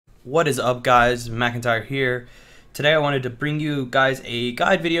What is up, guys? McIntyre here. Today I wanted to bring you guys a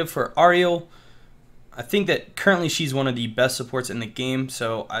guide video for Auriel. I think that currently she's one of the best supports in the game,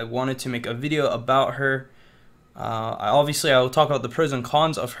 so I wanted to make a video about her. I will talk about the pros and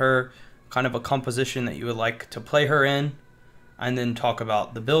cons of her, kind of a composition that you would like to play her in, and then talk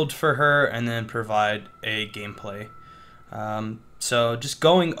about the build for her, and then provide a gameplay. So just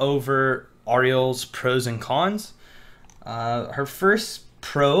going over Auriel's pros and cons. Her first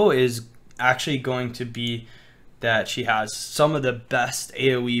pro is actually going to be that she has some of the best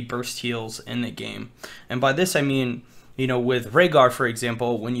AoE burst heals in the game. And by this I mean, with Rhaegar, for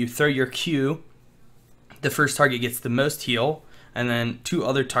example, when you throw your Q, the first target gets the most heal, and then two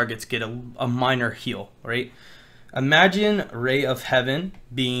other targets get a minor heal, right? Imagine Ray of Heaven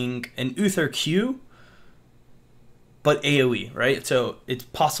being an Uther Q, but AoE, right? So it's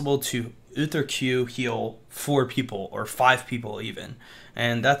possible to Uther Q heal 4 people or 5 people even.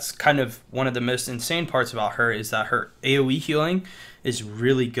 And that's kind of one of the most insane parts about her, is that her AoE healing is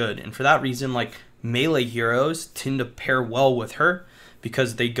really good. And for that reason, like, melee heroes tend to pair well with her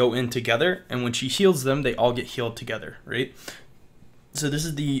because they go in together, and when she heals them, they all get healed together, right? So this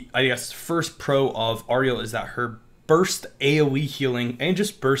is the, I guess, first pro of Auriel, is that her burst AoE healing and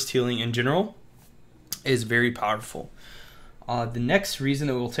just burst healing in general is very powerful. The next reason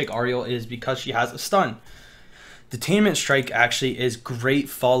that we'll take Auriel is because she has a stun. Detainment Strike actually is great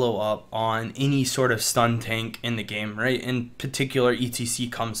follow-up on any sort of stun tank in the game, right? In particular, ETC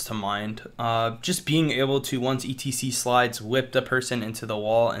comes to mind. Just being able to, once ETC slides, whip the person into the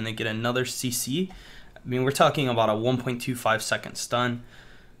wall and then get another CC. I mean, we're talking about a 1.25 second stun.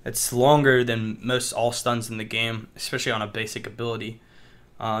 It's longer than most all stuns in the game, especially on a basic ability.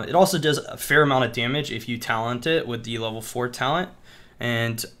 It also does a fair amount of damage if you talent it with the level 4 talent,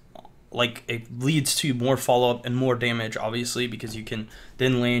 and like, it leads to more follow-up and more damage, obviously, because you can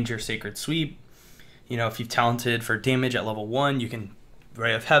then land your Sacred Sweep. If you've talented for damage at level 1, you can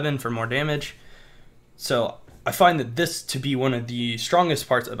Ray of Heaven for more damage. So I find that this to be one of the strongest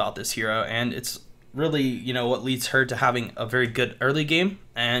parts about this hero, and it's really, what leads her to having a very good early game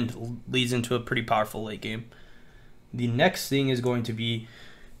and leads into a pretty powerful late game. The next thing is going to be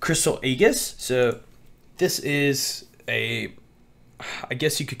Crystal Aegis. So this is a, I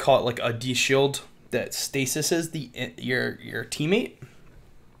guess you could call it like a D-shield that stasises your teammate.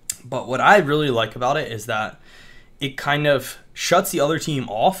 But what I really like about it is that it kind of shuts the other team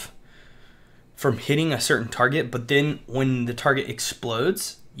off from hitting a certain target, but then when the target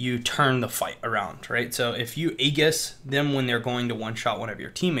explodes, you turn the fight around, right? So if you Aegis them when they're going to one-shot one of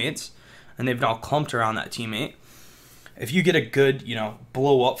your teammates, and they've now clumped around that teammate, if you get a good,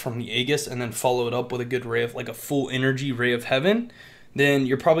 blow up from the Aegis and then follow it up with a good ray of, like, a full energy Ray of Heaven, then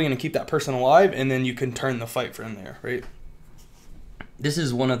you're probably going to keep that person alive, and then you can turn the fight from there, right? This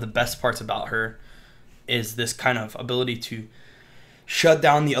is one of the best parts about her, is this kind of ability to shut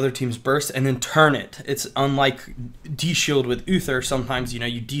down the other team's burst and then turn it. It's unlike D-shield with Uther. Sometimes,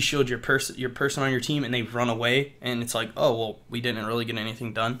 you D-shield your person on your team and they run away, and it's like, oh, well, we didn't really get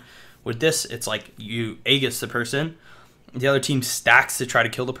anything done. With this, it's like you Aegis the person, the other team stacks to try to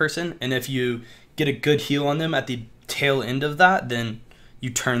kill the person, and if you get a good heal on them at the tail end of that, then you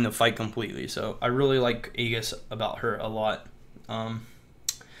turn the fight completely. So I really like Aegis about her a lot.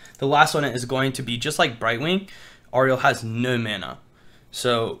 The last one is going to be, just like Brightwing, Auriel has no mana.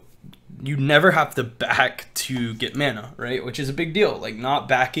 So you never have to back to get mana, right? Which is a big deal. Like, not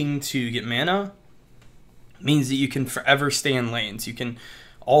backing to get mana means that you can forever stay in lanes. You can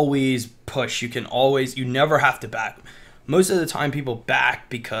always push. You never have to back. Most of the time people back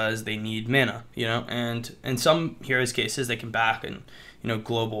because they need mana, and in some heroes' cases they can back and,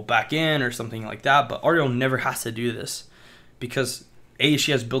 global back in or something like that, but Auriel never has to do this because A,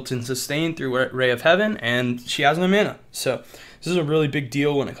 she has built-in sustain through Ray of Heaven, and she has no mana. So this is a really big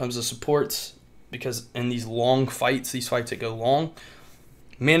deal when it comes to supports, because in these long fights, these fights that go long,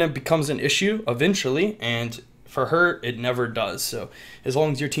 mana becomes an issue eventually, and for her, it never does. So as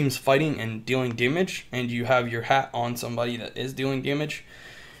long as your team's fighting and dealing damage, and you have your hat on somebody that is dealing damage,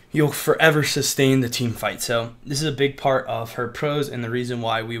 you'll forever sustain the team fight. So this is a big part of her pros and the reason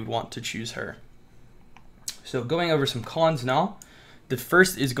why we would want to choose her. So going over some cons now. The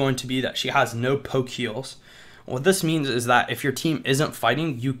first is going to be that she has no poke heals. What this means is that if your team isn't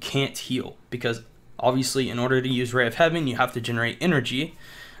fighting, you can't heal, because obviously in order to use Ray of Heaven, you have to generate energy.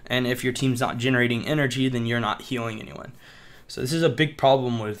 And if your team's not generating energy, then you're not healing anyone. So this is a big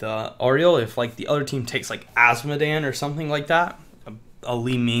problem with Auriel. If, like, the other team takes, like, Asmodan or something like that, a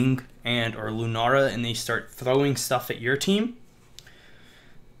Li Ming or Lunara, and they start throwing stuff at your team,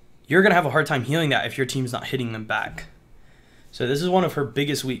 you're going to have a hard time healing that if your team's not hitting them back. So this is one of her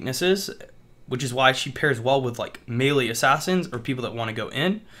biggest weaknesses, which is why she pairs well with like melee assassins or people that want to go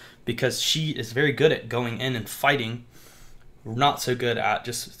in, because she is very good at going in and fighting, not so good at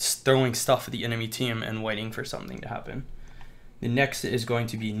just throwing stuff at the enemy team and waiting for something to happen. The next is going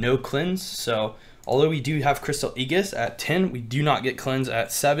to be no cleanse. So although we do have Crystal Aegis at 10, we do not get cleanse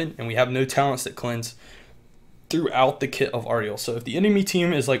at 7, and we have no talents that cleanse throughout the kit of Auriel. So if the enemy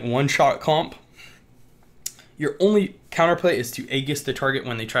team is like one-shot comp, your only counterplay is to Aegis the target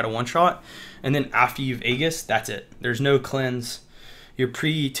when they try to one-shot, and then after you've Aegis, that's it. There's no cleanse. Your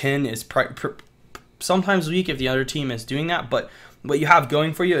pre-10 is sometimes weak if the other team is doing that, but what you have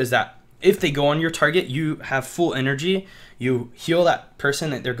going for you is that if they go on your target, you have full energy, you heal that person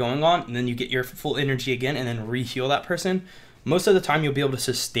that they're going on, and then you get your full energy again and then re-heal that person. Most of the time you'll be able to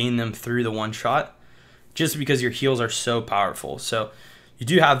sustain them through the one shot just because your heals are so powerful. So you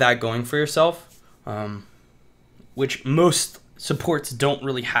do have that going for yourself, which most supports don't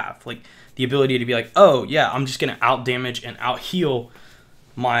really have. Like the ability to be like, oh yeah, I'm just gonna out damage and out heal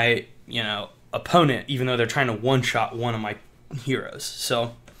my, opponent, even though they're trying to one-shot one of my heroes.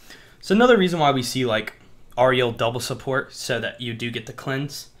 So it's another reason why we see like Auriel double support, so that you do get the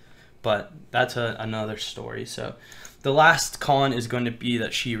cleanse, but that's another story. So the last con is going to be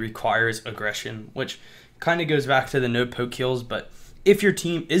that she requires aggression, which kind of goes back to the no poke kills. But if your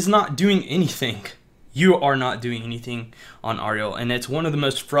team is not doing anything, you are not doing anything on Auriel, and it's one of the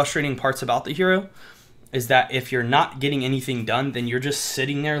most frustrating parts about the hero, is that if you're not getting anything done, then you're just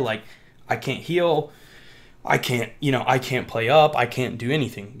sitting there like, I can't heal, I can't play up, I can't do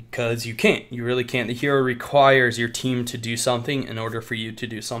anything, because you can't. You really can't. The hero requires your team to do something in order for you to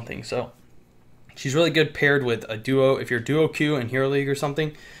do something. So she's really good paired with a duo. If you're duo queue in Hero League or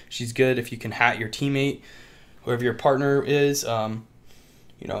something, she's good. If you can hat your teammate, whoever your partner is,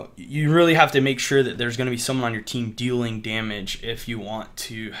 you really have to make sure that there's going to be someone on your team dealing damage if you want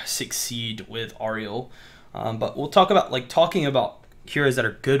to succeed with Auriel. But we'll talk about talking about heroes that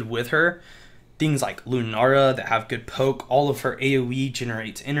are good with her. Things like Lunara that have good poke. All of her AoE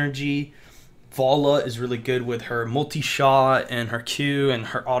generates energy. Vala is really good with her multi-shot and her Q and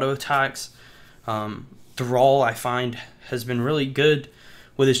her auto attacks. Thrall, I find, has been really good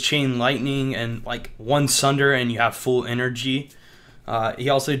with his chain lightning and like one sunder and you have full energy. He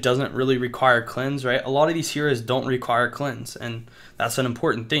also doesn't really require cleanse, right? A lot of these heroes don't require cleanse, and that's an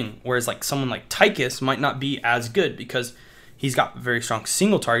important thing. Whereas like someone like Tychus might not be as good because he's got very strong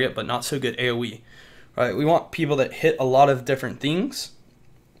single target, but not so good AoE, right? We want people that hit a lot of different things,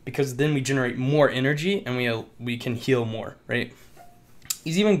 because then we generate more energy and we can heal more, right?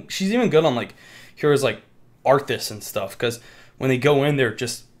 She's even good on like heroes like Arthas and stuff, because when they go in, they're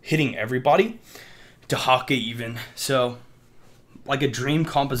just hitting everybody. Dahaka even. So like a dream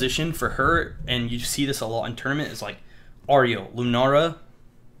composition for her, and you see this a lot in tournament, is like Auriel, Lunara,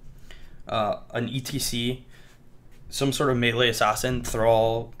 an ETC, some sort of melee assassin,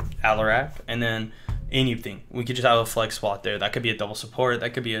 Thrall, Alarak, and then anything. We could just have a flex spot there. That could be a double support,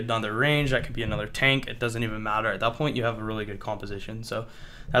 that could be another range, that could be another tank. It doesn't even matter. At that point, you have a really good composition. So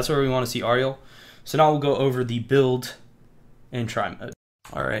that's where we want to see Auriel. So now we'll go over the build and try mode.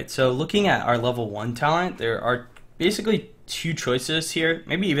 All right, so looking at our level 1 talent, there are basically 2 choices here,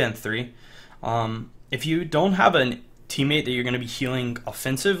 maybe even 3. If you don't have a teammate that you're going to be healing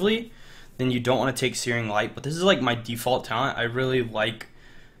offensively, then you don't want to take Searing Light. But this is like my default talent. I really like,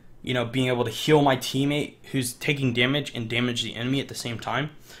 being able to heal my teammate who's taking damage and damage the enemy at the same time.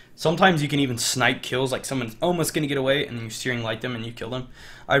 Sometimes you can even snipe kills, like someone's almost going to get away and then you Searing Light them and you kill them.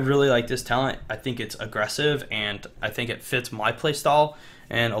 I really like this talent. I think it's aggressive, and I think it fits my playstyle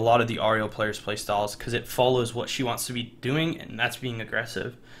and a lot of the Auriel players' playstyles, because it follows what she wants to be doing, and that's being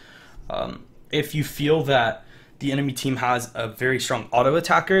aggressive. If you feel that the enemy team has a very strong auto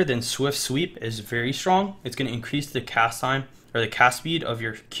attacker, then Swift Sweep is very strong. It's going to increase the cast time or the cast speed of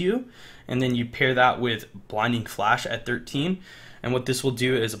your Q, and then you pair that with Blinding Flash at 13. And what this will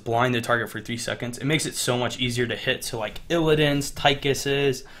do is blind the target for 3 seconds. It makes it so much easier to hit. So like Illidan's,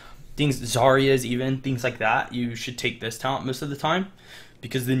 Tychus's, things, Zarya's even, things like that. You should take this talent most of the time,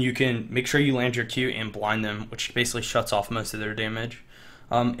 because then you can make sure you land your Q and blind them, which basically shuts off most of their damage.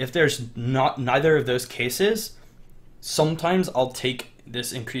 If there's neither of those cases, sometimes I'll take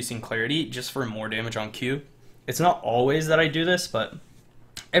this increasing clarity just for more damage on Q. It's not always that I do this, but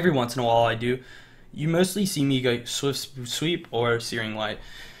every once in a while I do. You mostly see me go Swift Sweep or Searing Light.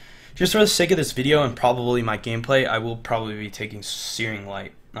 Just for the sake of this video and probably my gameplay, I will probably be taking Searing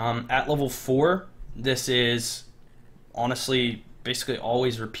Light. At level 4, this is honestly basically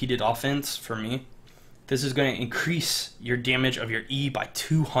always repeated offense for me. This is going to increase your damage of your E by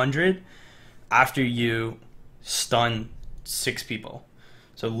 200 after you stun 6 people.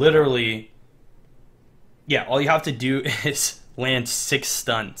 So literally, yeah, all you have to do is land 6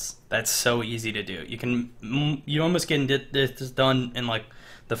 stuns. That's so easy to do. You almost get this done in like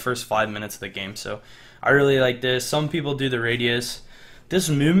the first 5 minutes of the game. So I really like this. Some people do the radius. This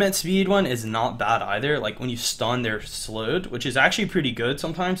movement speed one is not bad either. Like when you stun, they're slowed, which is actually pretty good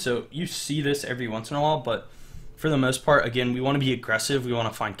sometimes. So you see this every once in a while, but for the most part, again, we want to be aggressive. We want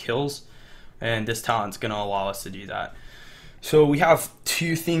to find kills, and this talent's going to allow us to do that. So we have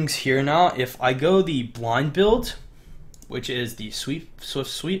 2 things here now. If I go the blind build, which is the swift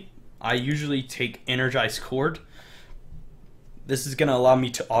sweep, I usually take energized cord. This is going to allow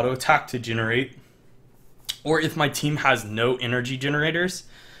me to auto attack to generate. Or if my team has no energy generators,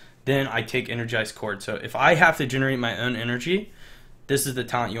 then I take energized cord. So if I have to generate my own energy, this is the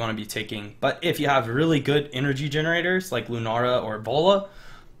talent you want to be taking. But if you have really good energy generators like Lunara or Vola,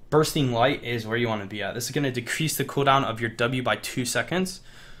 bursting light is where you want to be at. This is going to decrease the cooldown of your W by 2 seconds.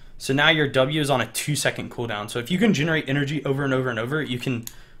 So now your W is on a 2-second cooldown. So if you can generate energy over and over and over, you can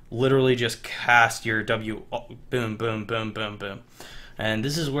literally just cast your W, boom, boom, boom, boom, boom. And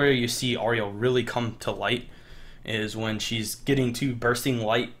this is where you see Auriel really come to light, is when she's getting to bursting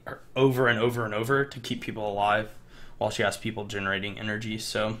light over and over and over to keep people alive while she has people generating energy.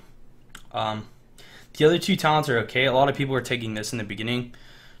 So the other 2 talents are okay. A lot of people are taking this in the beginning,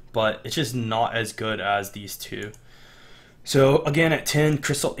 but it's just not as good as these 2. So again, at 10,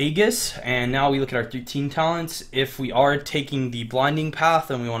 Crystal Aegis, and now we look at our 13 talents. If we are taking the blinding path,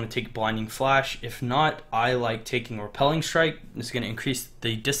 then we want to take blinding flash. If not, I like taking repelling strike. This is going to increase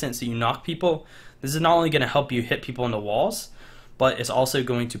the distance that you knock people. This is not only going to help you hit people in the walls, but it's also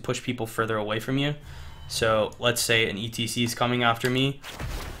going to push people further away from you. So let's say an ETC is coming after me.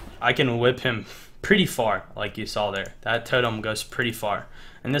 I can whip him pretty far, like you saw there. That totem goes pretty far.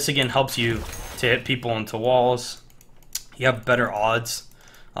 And this again helps you to hit people into walls. You have better odds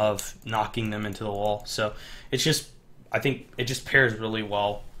of knocking them into the wall. So it's just, I think it just pairs really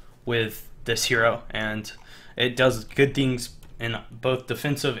well with this hero, and it does good things in both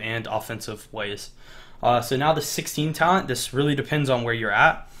defensive and offensive ways. So now the 16 talent, this really depends on where you're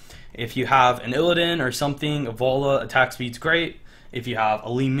at. If you have an Illidan or something, a Vola, attack speed's great. If you have a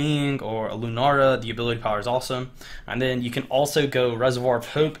Li Ming or a Lunara, the ability power is awesome. And then you can also go Reservoir of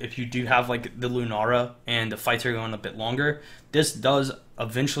Hope if you do have like the Lunara and the fights are going a bit longer. This does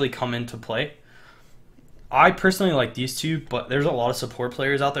eventually come into play. I personally like these 2, but there's a lot of support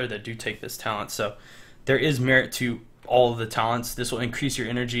players out there that do take this talent. So there is merit to all of the talents. This will increase your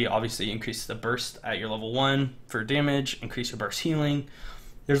energy, obviously increase the burst at your level 1 for damage, increase your burst healing.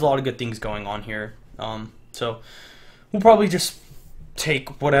 There's a lot of good things going on here. So we'll probably just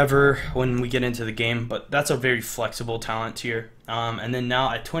take whatever when we get into the game, but that's a very flexible talent tier. And then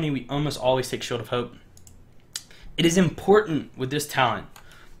now at 20, we almost always take Shield of Hope. It is important with this talent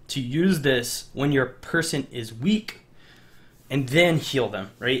to use this when your person is weak and then heal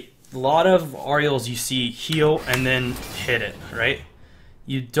them, right? A lot of Auriels you see heal and then hit it, right?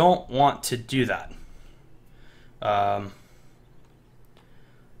 You don't want to do that.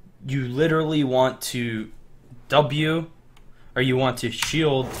 You literally want to W, or you want to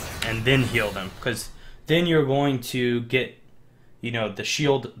shield and then heal them, because then you're going to get, you know, the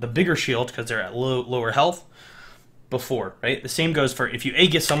shield, the bigger shield, because they're at lower health before, right? The same goes for if you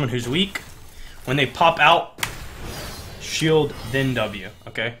Aegis someone who's weak, when they pop out, shield then W,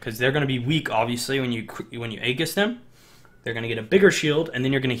 okay? Because they're going to be weak, obviously, when you Aegis them. They're going to get a bigger shield, and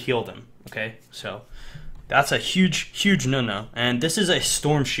then you're going to heal them, okay? So that's a huge no-no. And this is a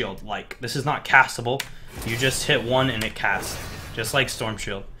Storm Shield, like. This is not castable. You just hit one and it casts, just like Storm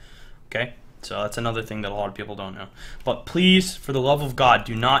Shield, okay? So that's another thing that a lot of people don't know. But please, for the love of God,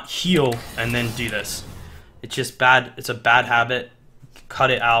 do not heal and then do this. It's just bad. It's a bad habit.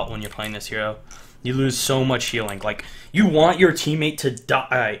 Cut it out when you're playing this hero. You lose so much healing. Like, you want your teammate to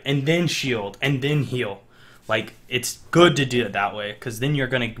die and then shield and then heal. Like, it's good to do it that way, because then you're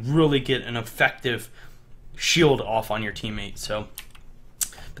going to really get an effective shield off on your teammate. So,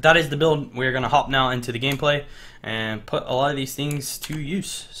 but that is the build. We're going to hop now into the gameplay and put a lot of these things to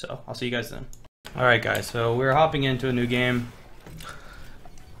use. So I'll see you guys then. Alright guys, so we're hopping into a new game.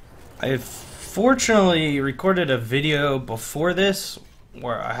 I've fortunately recorded a video before this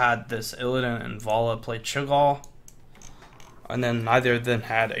where I had this Illidan and Vala play Cho'Gall, and then neither of them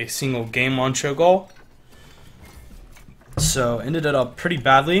had a single game on Cho'Gall. So ended it up pretty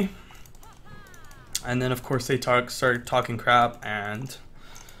badly. And then of course they started talking crap, and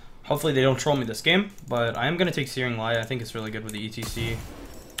hopefully they don't troll me this game. But I am going to take Searing Light. I think it's really good with the ETC.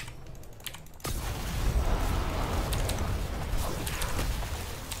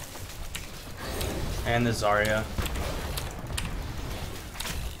 And the Zarya.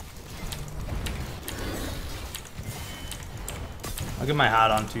 I'll get my hat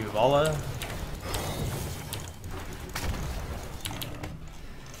on to Vala.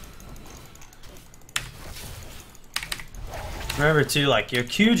 Remember too, like your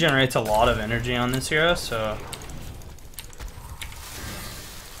Q generates a lot of energy on this hero, so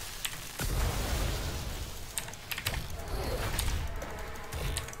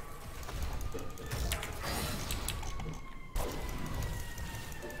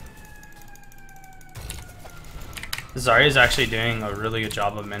Zarya is actually doing a really good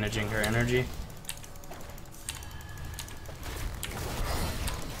job of managing her energy.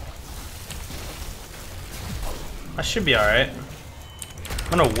 I should be alright.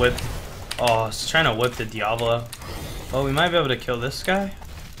 I'm gonna whip. Oh, I was trying to whip the Diablo. Oh, we might be able to kill this guy.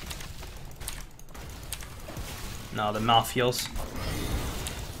 No, the mouth heals.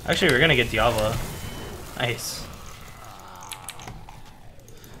 Actually, we're gonna get Diablo. Nice.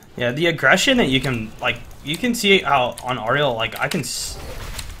 Yeah, the aggression that you can, like, you can see how on Auriel, like, I can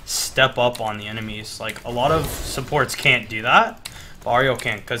step up on the enemies. Like, a lot of supports can't do that, but Auriel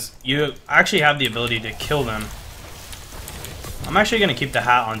can, because you actually have the ability to kill them. I'm actually going to keep the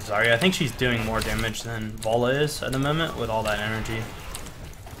hat on Zarya. I think she's doing more damage than Vala is at the moment with all that energy.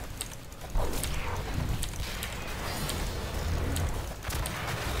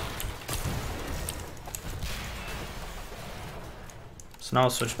 So now I'll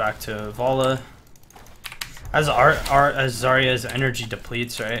switch back to Vala. As Zarya's energy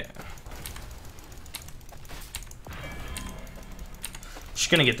depletes, right? She's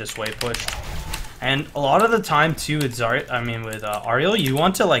going to get this way pushed. And a lot of the time too with Auriel, you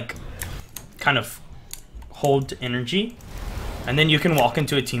want to like kind of hold energy, and then you can walk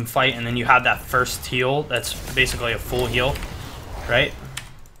into a team fight, and then you have that first heal that's basically a full heal, right?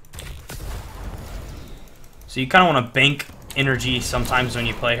 So you kind of want to bank energy sometimes when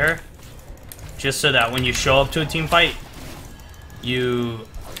you play her, just so that when you show up to a team fight, you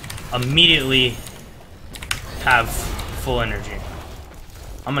immediately have full energy.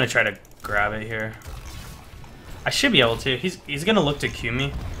 I'm gonna try to grab it here. I should be able to. He's gonna look to Q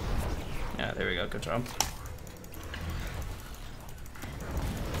me. Yeah, there we go. Good job.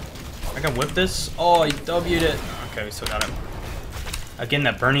 I can whip this. Oh, he W'd it. Okay, we still got him. Again,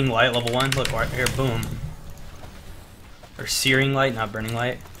 that burning light, level 1. Look right here, boom. Or searing light, not burning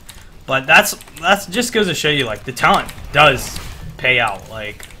light. But that's just goes to show you, like, the talent does pay out.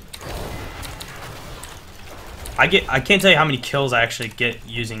 Like, I can't tell you how many kills I actually get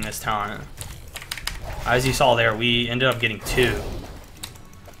using this talent. As you saw there, we ended up getting 2.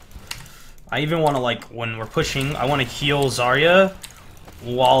 I even want to, like, when we're pushing, I want to heal Zarya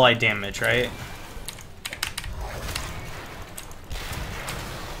while I damage, right?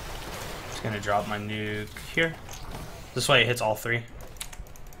 Just gonna drop my nuke here. This way it hits all 3.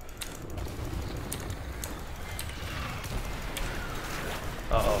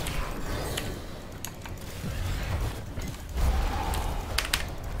 Uh-oh.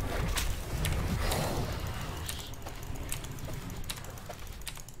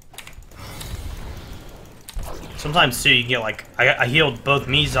 Sometimes too, you can get like I healed both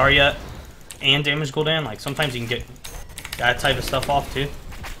me, Zarya, and damage Gul'dan. Like sometimes you can get that type of stuff off too.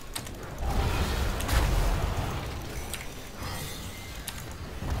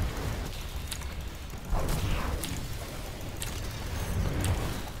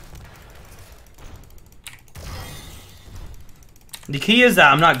 The key is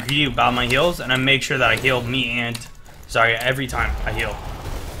that I'm not greedy about my heals, and I make sure that I heal me and Zarya every time I heal.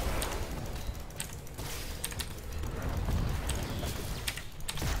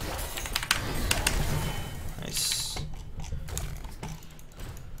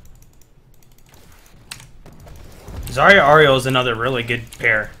 Zarya Auriel is another really good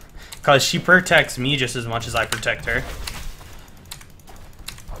pair, because she protects me just as much as I protect her.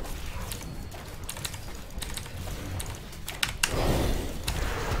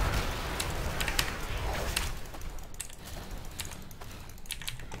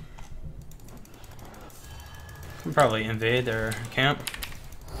 Can probably invade their camp.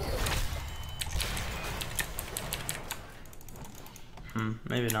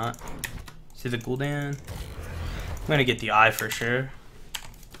 Maybe not. See the Gul'dan? I'm gonna get the eye for sure.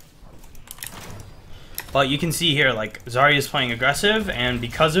 But you can see here, like, Zarya is playing aggressive, and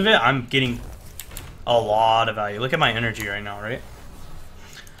because of it, I'm getting a lot of value. Look at my energy right now, right?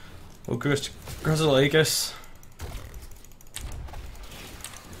 Oh, Grizzleacus.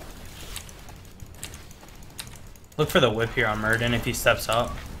 Look for the whip here on Murden if he steps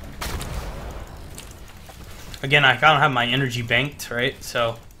up. Again, I kind of have my energy banked, right?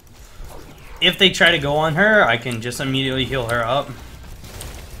 So if they try to go on her, I can just immediately heal her up.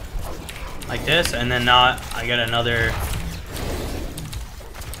 Like this, and then I get another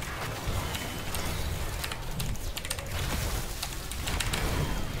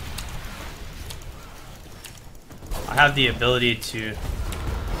have the ability to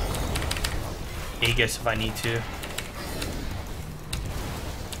Aegis if I need to.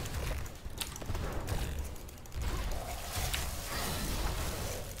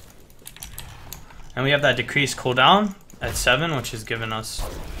 And we have that decreased cooldown at 7, which has given us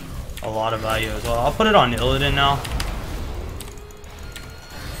a lot of value as well. I'll put it on Illidan now.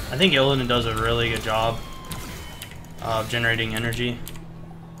 I think Illidan does a really good job of generating energy.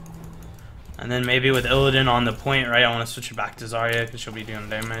 And then maybe with Illidan on the point, right, I want to switch it back to Zarya because she'll be doing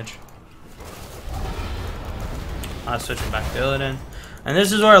damage. I'll switch it back to Illidan. And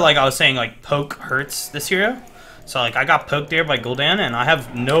this is where, like I was saying, like, poke hurts this hero. So, like, I got poked there by Gul'dan, and I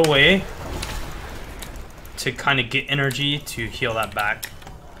have no way to kind of get energy to heal that back.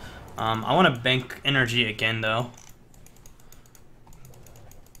 I want to bank energy again, though.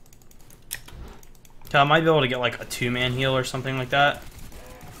 So I might be able to get, like, a 2-man heal or something like that.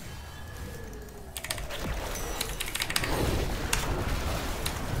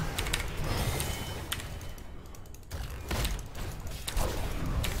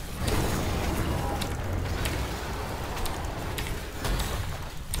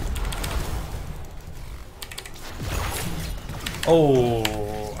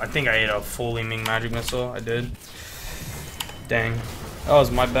 Oh, I think I ate a full Ming magic missile. I did. Dang. That was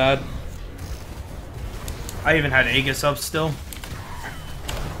my bad. I even had Aegis up still.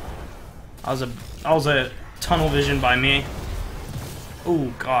 That was a tunnel vision by me.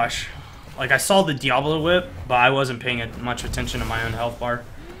 Oh gosh. Like, I saw the Diablo whip, but I wasn't paying much attention to my own health bar.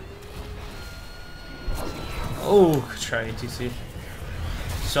 Oh, try ATC.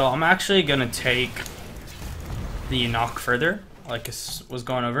 So I'm actually gonna take the knock further, like it was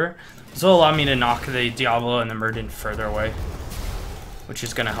going over. This will allow me to knock the Diablo and the Murden further away, which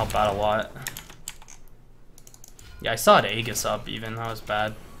is gonna help out a lot. Yeah, I saw it Aegis up even. That was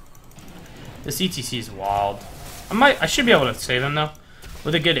bad. This ETC is wild. I should be able to save him though,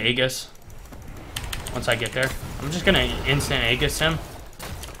 with a good Aegis. Once I get there, I'm just gonna instant Aegis him.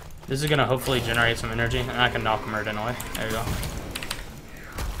 This is gonna hopefully generate some energy, and I can knock Murden away. There you go.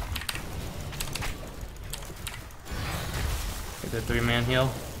 Get the 3-man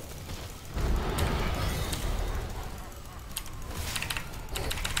heal.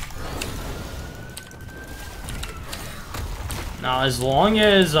 Now, as long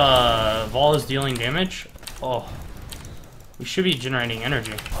as Vol is dealing damage, oh, we should be generating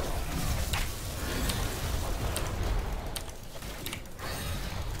energy.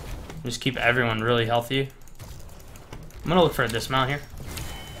 Just keep everyone really healthy. I'm gonna look for a dismount here.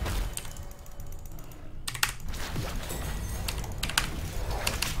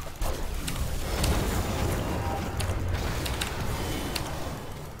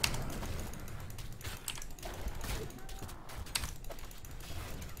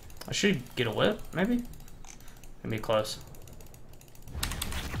 I should get a whip, maybe? Gonna be close.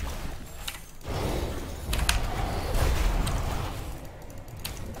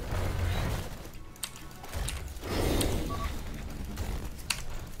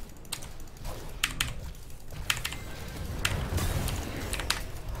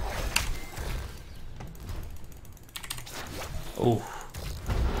 Oh.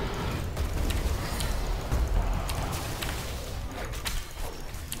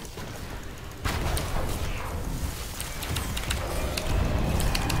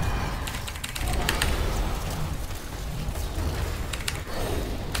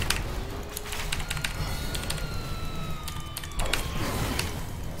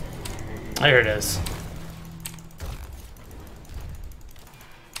 There it is.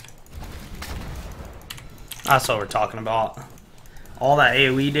 That's what we're talking about. All that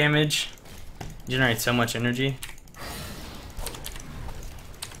AoE damage generates so much energy.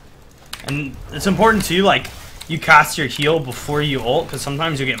 And it's important too, like, you cast your heal before you ult, because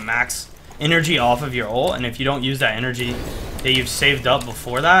sometimes you get max energy off of your ult, and if you don't use that energy that you've saved up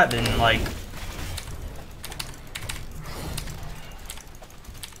before that, then, like,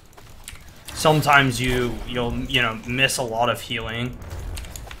 sometimes you'll miss a lot of healing.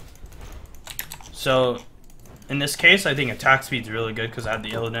 So in this case, I think attack speed's really good because I have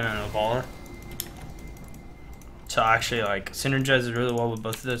the Illidan and the Baller. So actually, like, synergizes really well with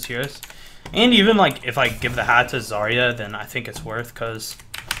both of those heroes. And even, like, if I give the hat to Zarya, then I think it's worth, because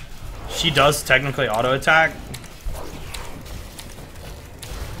she does technically auto attack.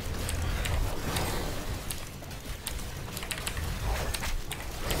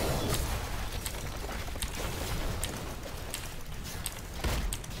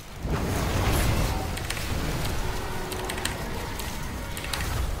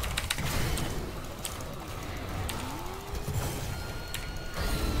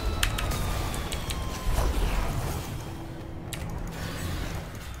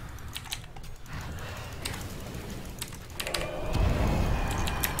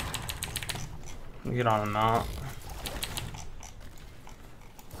 Get on him out.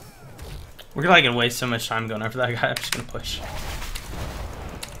 We're gonna waste so much time going after that guy. I'm just gonna push.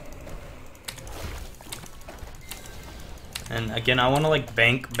 And again, I want to like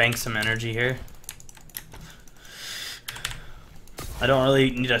bank some energy here. I don't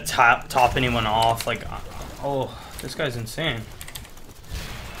really need to top anyone off. Like, oh, this guy's insane.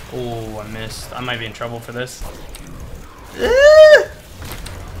 Oh, I missed. I might be in trouble for this.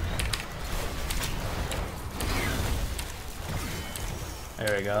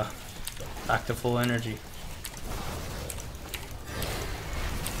 There we go. Back to full energy.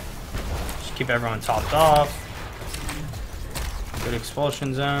 Just keep everyone topped off. Good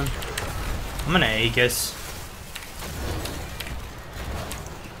expulsion zone. I'm gonna Aegis.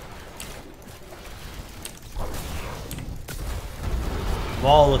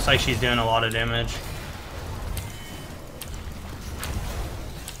 Wall looks like she's doing a lot of damage.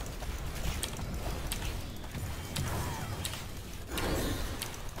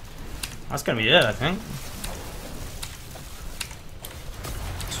 That's gonna be it, I think.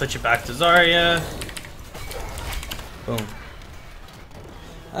 Switch it back to Zarya. Boom.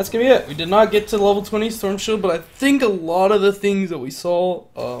 That's gonna be it. We did not get to level 20 Storm Shield, but I think a lot of the things that we saw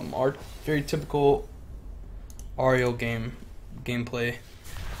are very typical Auriel gameplay.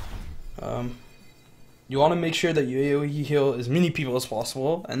 You want to make sure that you AoE heal as many people as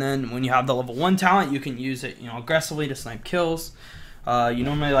possible, and then when you have the level 1 talent, you can use it, aggressively to snipe kills. You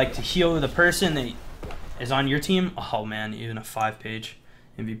normally like to heal the person that is on your team. Oh man, even a 5-page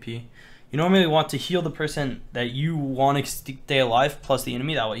MVP. You normally want to heal the person that you want to stay alive plus the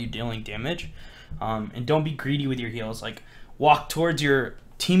enemy, that way you're dealing damage. And don't be greedy with your heals. Like, walk towards your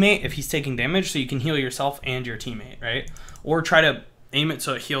teammate if he's taking damage so you can heal yourself and your teammate, right? Or try to aim it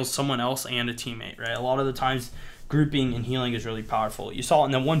so it heals someone else and a teammate, right? A lot of the times, grouping and healing is really powerful. You saw it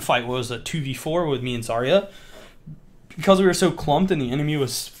in the one fight where it was a 2v4 with me and Zarya. Because we were so clumped and the enemy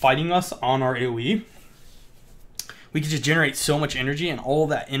was fighting us on our AoE, we could just generate so much energy, and all of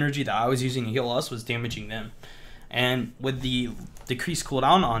that energy that I was using to heal us was damaging them. And with the decreased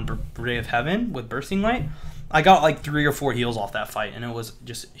cooldown on Ray of Heaven with Bursting Light, I got like 3 or 4 heals off that fight, and it was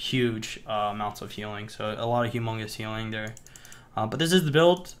just huge amounts of healing. So a lot of humongous healing there. But this is the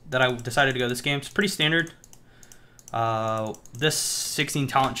build that I decided to go this game. It's pretty standard. This 16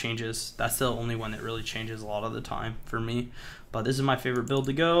 talent changes. That's the only one that really changes a lot of the time for me. But this is my favorite build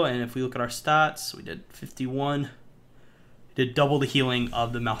to go. And if we look at our stats, we did 51. We did double the healing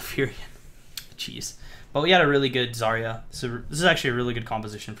of the Malfurion. Jeez. But we had a really good Zarya. So this is actually a really good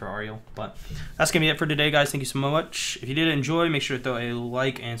composition for Auriel. But that's going to be it for today, guys. Thank you so much. If you did enjoy, make sure to throw a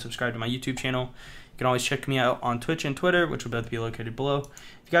like and subscribe to my YouTube channel. You can always check me out on Twitch and Twitter, which will both be located below.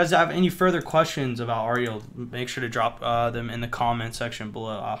 If you guys have any further questions about Auriel, make sure to drop them in the comment section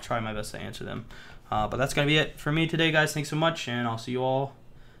below. I'll try my best to answer them. But that's going to be it for me today, guys. Thanks so much, and I'll see you all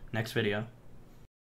next video.